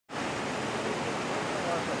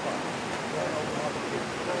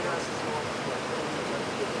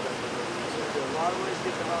waterways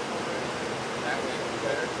get the help over there? That way is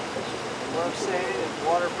better. What I'm saying is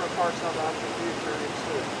waterfront parks on the option future it's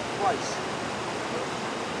good. Twice.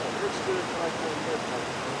 It's good for like 1 year.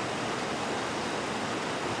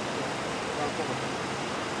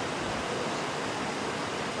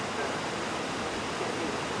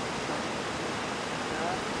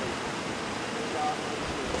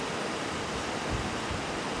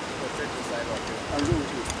 I'm doing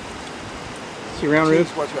too. See round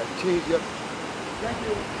roof? Watch back. Cheese, yep. Thank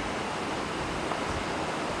you.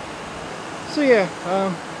 So yeah,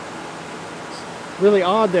 it's really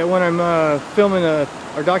odd that when I'm filming or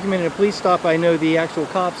documenting a police stop, I know the actual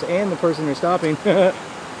cops and the person they're stopping.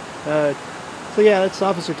 So yeah, that's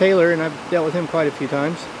Officer Taylor, and I've dealt with him quite a few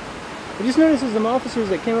times. I just noticed there's some officers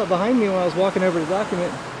that came up behind me when I was walking over to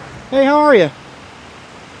document. Hey, how are you?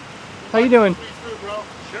 How you doing?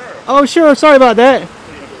 Sure. Oh, sure. Sorry about that.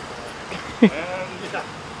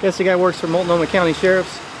 Guess the guy works for Multnomah County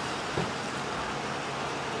Sheriff's.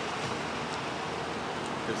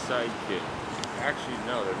 The sidekick. Actually,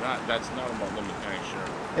 no, they're not. That's not a Multnomah County Sheriff.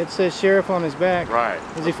 It says sheriff on his back. Right.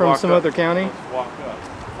 Is he from some other county? Let's walk up.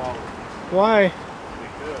 Follow. Why?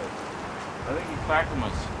 Because I think he's backing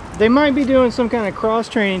us. They might be doing some kind of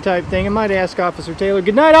cross-training type thing. I might ask Officer Taylor.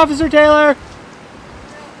 Good night, Officer Taylor!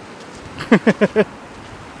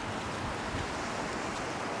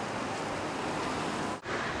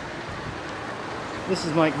 This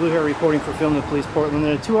is Mike BlueHair reporting for Film the Police Portland.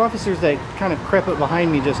 There are two officers that kind of crept up behind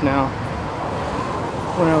me just now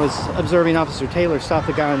when I was observing Officer Taylor stop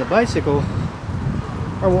the guy on the bicycle.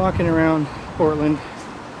 Are walking around Portland,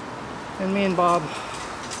 and me and Bob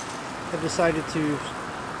have decided to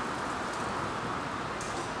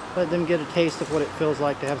let them get a taste of what it feels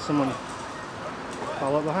like to have someone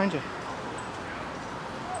follow up behind you.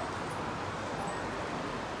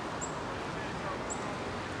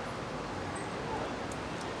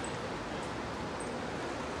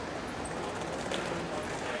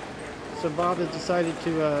 So Bob has decided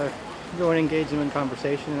to go and engage them in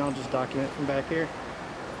conversation, and I'll just document it from back here.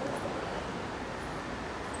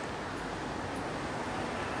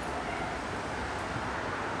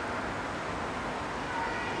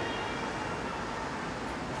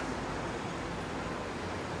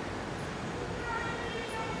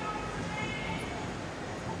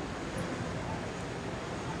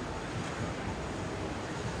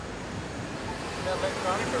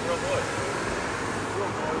 Electronic or real voice? Real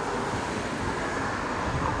voice.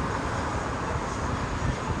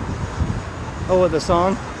 Oh, with the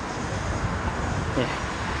song? Yeah.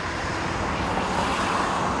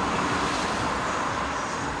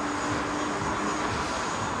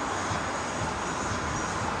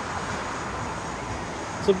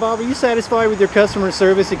 So Bob, are you satisfied with your customer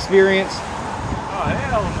service experience? Oh,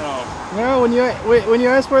 hell no. No, when you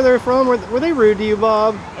asked where they're from, were they rude to you,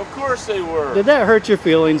 Bob? Of course they were. Did that hurt your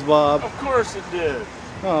feelings, Bob? Of course it did.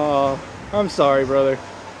 Oh, I'm sorry, brother.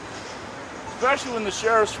 Especially when the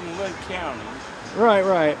sheriff's from Lynn County. Right,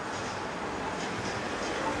 right.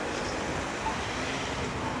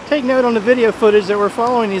 Take note on the video footage that we're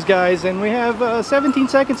following these guys, and we have 17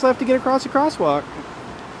 seconds left to get across the crosswalk.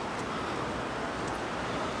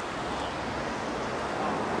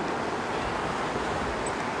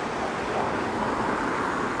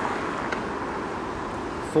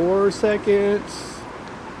 Four seconds.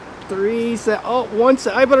 3 seconds. Oh, 1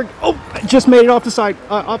 second. I better. Oh, I just made it off the side,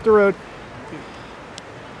 off the road.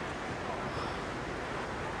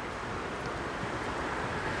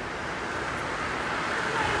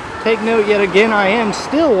 Take note yet again, I am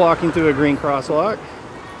still walking through a green crosswalk,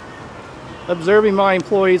 observing my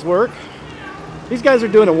employees work. These guys are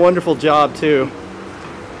doing a wonderful job too.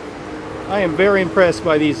 I am very impressed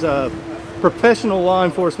by these professional law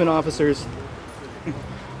enforcement officers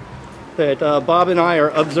that Bob and I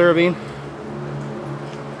are observing.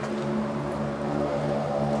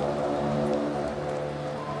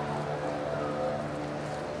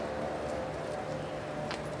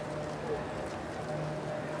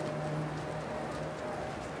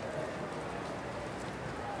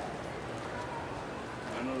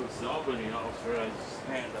 I know this Albany officer has his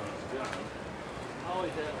hand on his gun.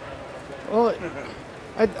 Always have that.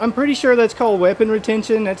 Well, I'm pretty sure that's called weapon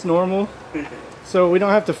retention. That's normal. So we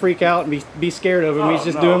don't have to freak out and be scared of him. Oh, He's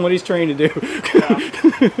just no. doing what he's trained to do.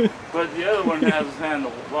 Yeah. But the other one has his hand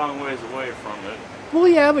a long ways away from it. Well,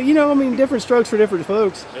 yeah, but you know, I mean, different strokes for different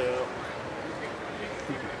folks. Yeah.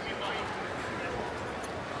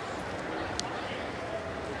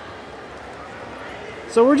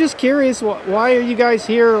 So we're just curious, why are you guys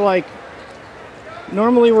here? Like,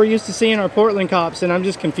 normally we're used to seeing our Portland cops, and I'm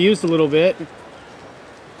just confused a little bit.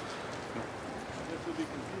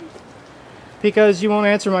 Because you won't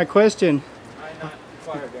answer my question. I'm not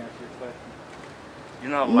required to answer your question.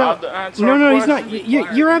 You're not allowed to answer No, our no, he's question?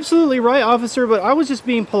 not. You're absolutely right, officer, but I was just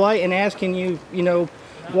being polite and asking you, you know,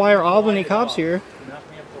 why are Albany cops here? You're not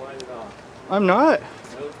being polite at all. I'm not.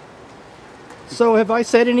 Nope. So have I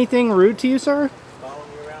said anything rude to you, sir?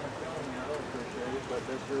 Following you around and filming me, I don't appreciate it, but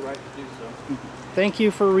that's your right to do so. Thank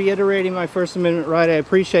you for reiterating my First Amendment right. I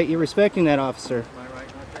appreciate you respecting that, officer. It's my right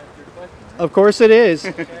not to answer your question, right? Of course it is.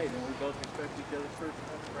 Okay, then we both respect each other's First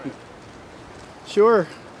Amendment rights. Sure. Okay.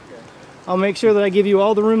 I'll make sure that I give you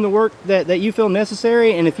all the room to work that you feel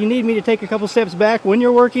necessary, and if you need me to take a couple steps back when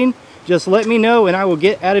you're working, just let me know and I will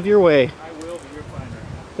get out of your way. I will, but you're fine right now.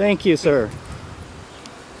 Thank you, sir.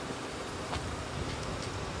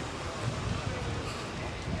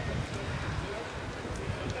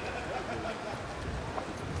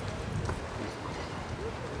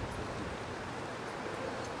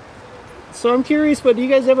 So I'm curious, but do you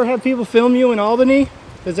guys ever have people film you in Albany?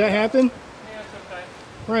 Does that happen? Yeah, it's okay.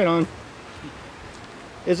 Right on.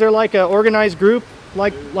 Is there like an organized group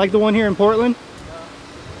like the one here in Portland?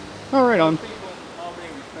 Oh, right on. People in Albany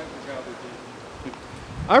respect the job we do.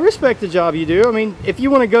 I respect the job you do. I mean, if you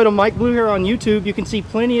want to go to Mike BlueHair on YouTube, you can see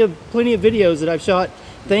plenty of videos that I've shot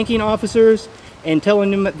thanking officers and telling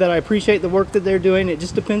them that I appreciate the work that they're doing. It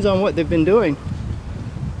just depends on what they've been doing.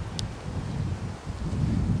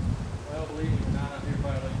 Well, believe me, you're not out here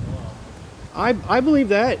violating the law. I believe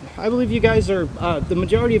that. I believe you guys are, the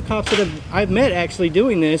majority of cops that I've met actually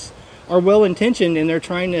doing this are well-intentioned and they're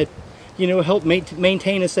trying to, you know, help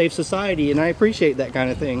maintain a safe society, and I appreciate that kind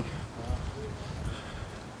of thing. It's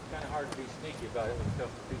kind of hard to be sneaky about it when a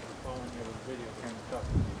couple of people following you with a video camera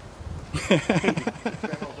talking to you.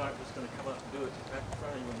 Criminals aren't just going to come up and do it right in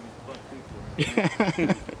front of you when there's a bunch of people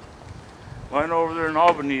around. Well, I know over there in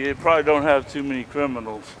Albany, they probably don't have too many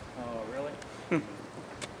criminals. Oh, really?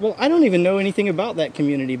 Well, I don't even know anything about that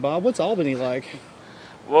community, Bob. What's Albany like?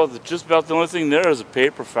 Well, just about the only thing there is a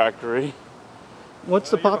paper factory.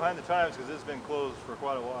 What's the You're pop? behind the times because it's been closed for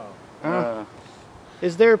quite a while.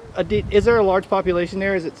 Is there a large population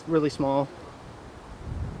there? Is it really small,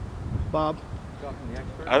 Bob? Talking to the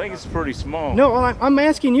expert? I think it's pretty small. No, well, I'm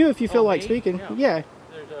asking you if you feel Oh, like me? speaking. Yeah. Yeah.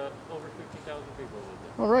 There's over 50,000 people live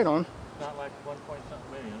there. Oh, right on. It's not like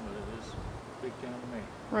 1.something million, but it is a big town to me.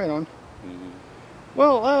 Right on. Mhm.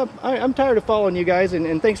 Well, I'm tired of following you guys,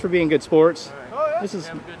 and thanks for being good sports. All right. Oh, yeah? This is,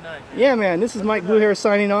 Have a good night. yeah, man. This is Mike BlueHair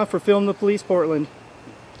signing off for Film the Police Portland.